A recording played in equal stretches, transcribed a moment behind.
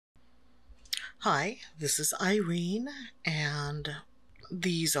Hi, this is Irene, and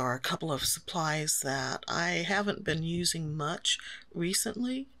these are a couple of supplies that I haven't been using much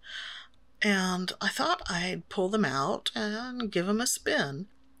recently, and I thought I'd pull them out and give them a spin.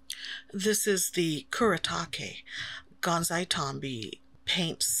 This is the KURETAKE Gonzai Tombi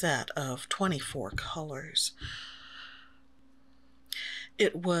paint set of 24 colors.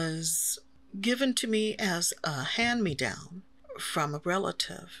 It was given to me as a hand-me-down from a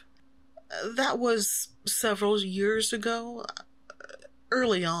relative. That was several years ago,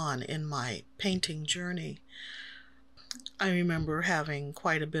 early on in my painting journey. I remember having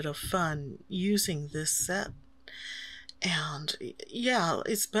quite a bit of fun using this set. And yeah,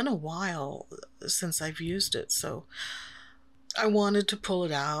 it's been a while since I've used it, so I wanted to pull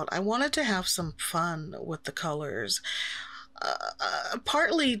it out. I wanted to have some fun with the colors.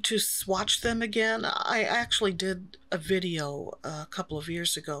 Partly to swatch them again. I actually did a video a couple of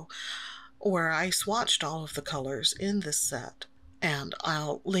years ago where I swatched all of the colors in this set, and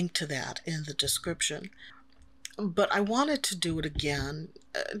I'll link to that in the description. But I wanted to do it again,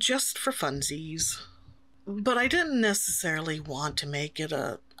 just for funsies. But I didn't necessarily want to make it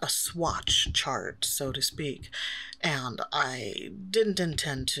a swatch chart, so to speak, and I didn't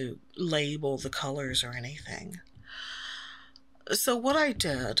intend to label the colors or anything. So what I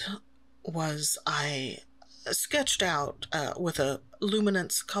did was I sketched out with a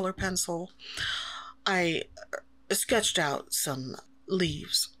luminance color pencil. I sketched out some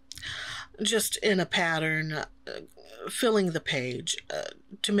leaves just in a pattern, filling the page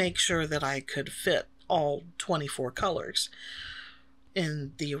to make sure that I could fit all 24 colors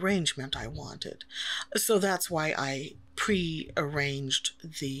in the arrangement I wanted. So that's why I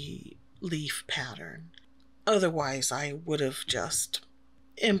pre-arranged the leaf pattern. Otherwise, I would have just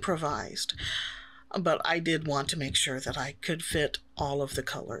improvised. But I did want to make sure that I could fit all of the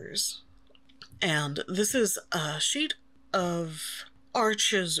colors. And this is a sheet of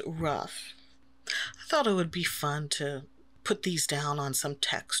Arches Rough. I thought it would be fun to put these down on some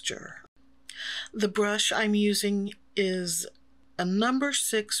texture. The brush I'm using is a number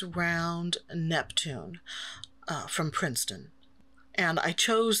 6 round Neptune from Princeton. And I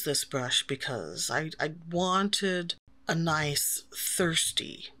chose this brush because I wanted a nice,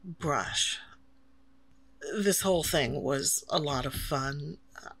 thirsty brush. This whole thing was a lot of fun.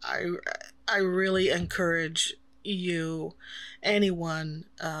 I really encourage you, anyone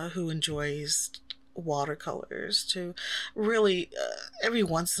who enjoys watercolors, to really, every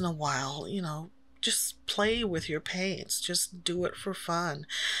once in a while, just play with your paints. Just do it for fun.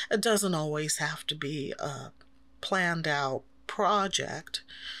 It doesn't always have to be a planned out project.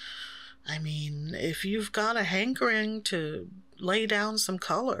 I mean, if you've got a hankering to lay down some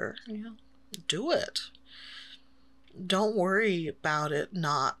color, do it. Don't worry about it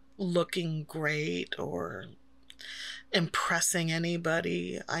not looking great or impressing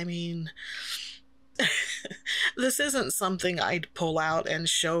anybody. I mean, this isn't something I'd pull out and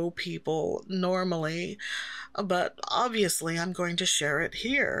show people normally, but obviously I'm going to share it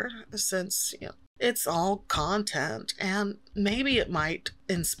here since, it's all content, and maybe it might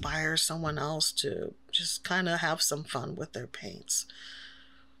inspire someone else to just kind of have some fun with their paints.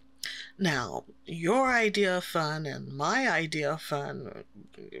 Now, your idea of fun and my idea of fun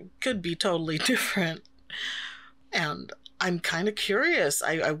could be totally different, and I'm kind of curious.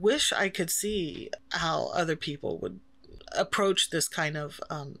 I wish I could see how other people would approach this kind of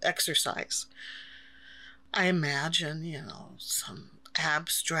exercise. I imagine, some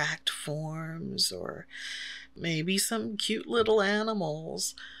abstract forms or maybe some cute little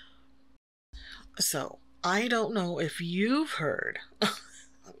animals. So, I don't know if you've heard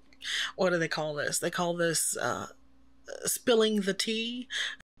what do they call this? They call this spilling the tea.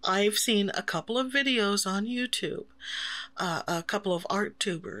 I've seen a couple of videos on YouTube, a couple of art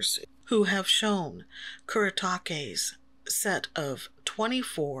tubers who have shown KURETAKE's set of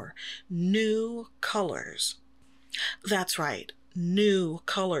 24 new colors. That's right, new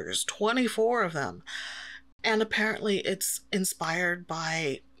colors, 24 of them. And apparently it's inspired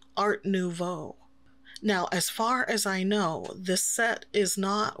by Art Nouveau. Now, as far as I know, this set is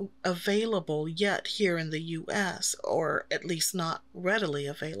not available yet here in the US, or at least not readily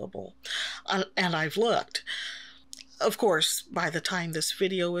available. And I've looked. Of course, by the time this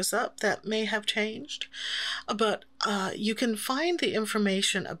video is up, that may have changed. But you can find the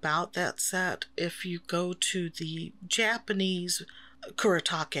information about that set if you go to the Japanese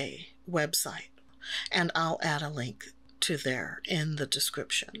KURETAKE website. And I'll add a link to there in the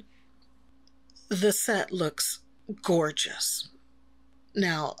description. The set looks gorgeous.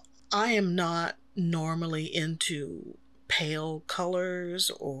 Now, I am not normally into pale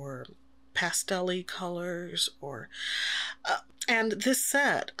colors or pastel-y colors, or and this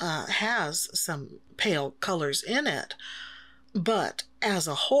set has some pale colors in it, but as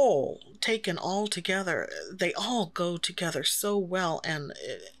a whole, taken all together, they all go together so well, and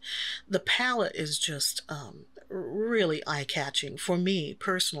the palette is just really eye-catching for me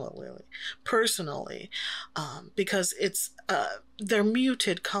personally, because they're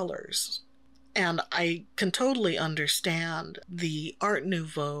muted colors, and I can totally understand the Art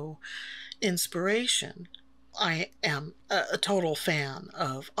Nouveau inspiration. I am a total fan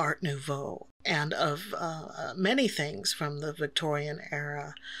of Art Nouveau and of many things from the Victorian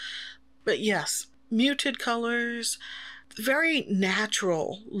era. But yes, muted colors, very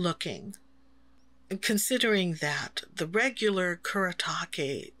natural looking. Considering that the regular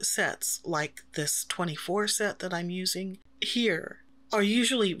KURETAKE sets, like this 24 set that I'm using here, are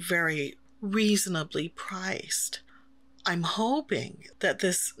usually very reasonably priced, I'm hoping that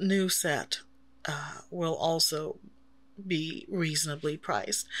this new set will also be reasonably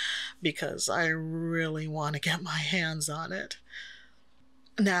priced, because I really want to get my hands on it.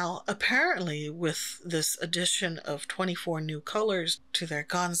 Now, apparently, with this addition of 24 new colors to their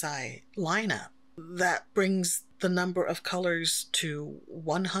Gonzai lineup, that brings the number of colors to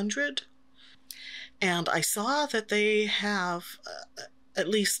 100. And I saw that they have, at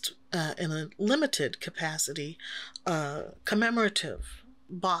least in a limited capacity, a commemorative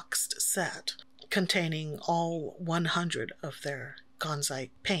boxed set containing all 100 of their Gonzai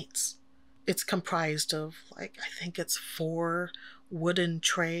paints. It's comprised of, like, I think it's 4 wooden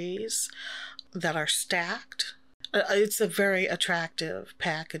trays that are stacked. It's a very attractive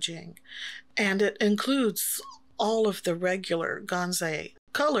packaging, and it includes all of the regular Gonzai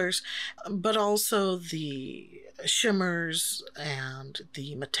colors, but also the shimmers and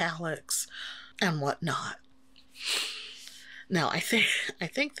the metallics and whatnot. Now, I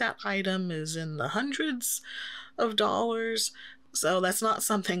think that item is in the hundreds of dollars, so that's not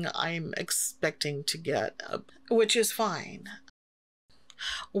something I'm expecting to get, which is fine.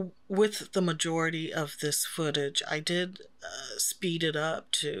 With the majority of this footage, I did speed it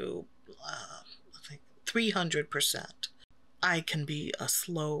up to, I think, 300%. I can be a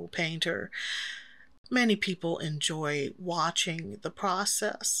slow painter. Many people enjoy watching the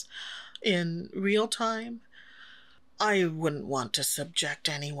process in real time. I wouldn't want to subject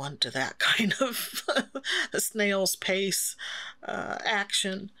anyone to that kind of snail's pace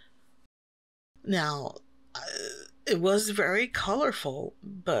action. Now, it was very colorful,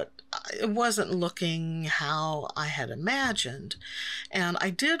 but it wasn't looking how I had imagined. And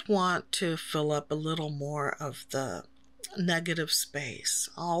I did want to fill up a little more of the negative space.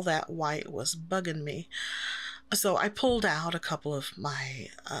 All that white was bugging me. So I pulled out a couple of my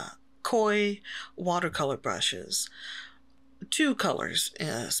Koi watercolor brushes, 2 colors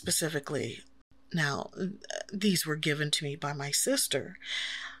specifically. Now, these were given to me by my sister,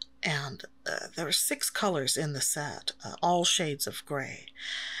 and there were 6 colors in the set, all shades of gray.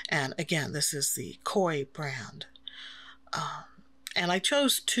 And again, this is the Koi brand. And I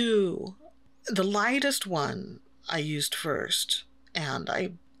chose 2. The lightest one I used first, and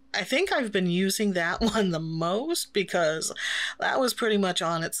I think I've been using that one the most, because that was pretty much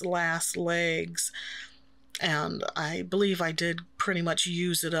on its last legs, and I believe I did pretty much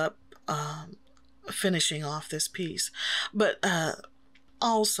use it up finishing off this piece. But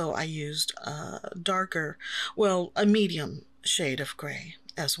also I used a medium shade of gray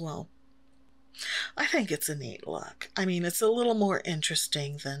as well. I think it's a neat look. I mean, it's a little more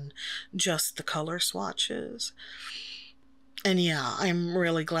interesting than just the color swatches. And yeah, I'm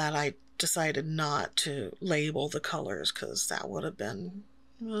really glad I decided not to label the colors, because that would have been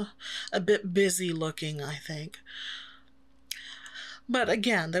a bit busy looking, I think. But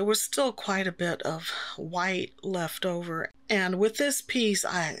again, there was still quite a bit of white left over. And with this piece,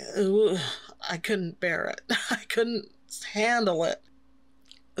 I couldn't bear it. I couldn't handle it.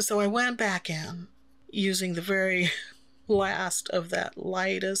 So I went back in using the very last of that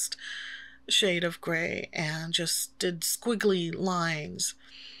lightest shade of gray and just did squiggly lines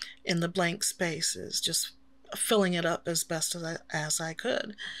in the blank spaces, just filling it up as best as I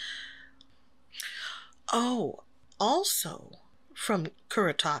could. Oh, also from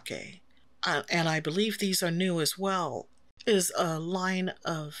KURETAKE, and I believe these are new as well, is a line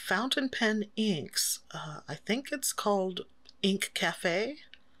of fountain pen inks. I think it's called Ink Cafe.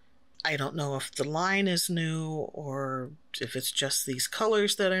 I don't know if the line is new or if it's just these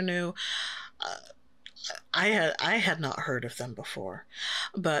colors that are new. I had not heard of them before,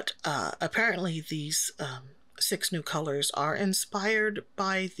 but apparently these 6 new colors are inspired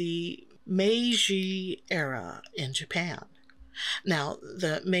by the Meiji era in Japan. Now,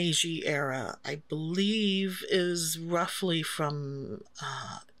 the Meiji era, I believe, is roughly from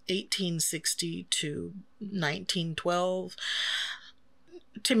 1860 to 1912.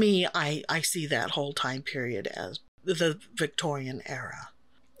 To me, I see that whole time period as the Victorian era.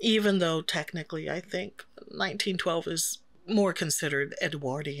 Even though technically I think 1912 is more considered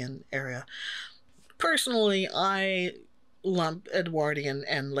Edwardian era. Personally, I lump Edwardian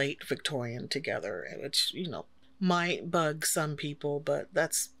and late Victorian together, which, might bug some people, but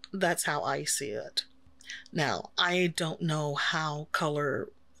that's how I see it. Now, I don't know how color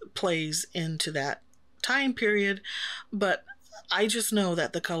plays into that time period, but I just know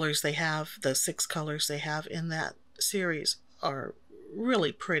that the colors they have, the 6 colors they have in that series, are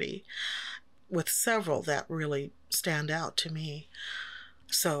really pretty, with several that really stand out to me.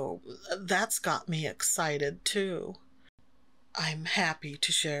 So that's got me excited too. I'm happy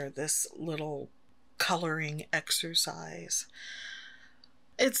to share this little coloring exercise.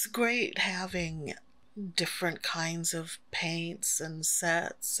 It's great having different kinds of paints and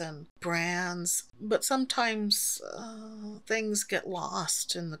sets and brands, but sometimes things get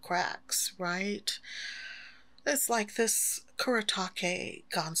lost in the cracks, right? It's like this KURETAKE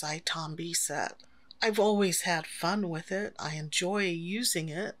Gansai Tambi set. I've always had fun with it. I enjoy using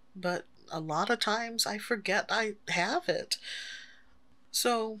it, but a lot of times I forget I have it.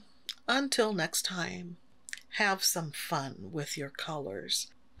 So, until next time, have some fun with your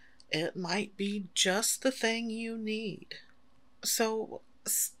colors. It might be just the thing you need. So,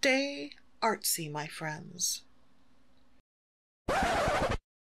 stay artsy, my friends.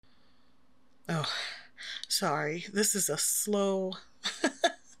 Oh, sorry. This is a slow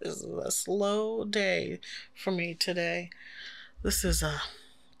day for me today. This is a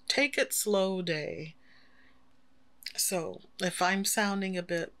take it slow day. So if I'm sounding a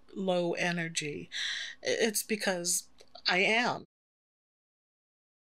bit low energy, it's because I am.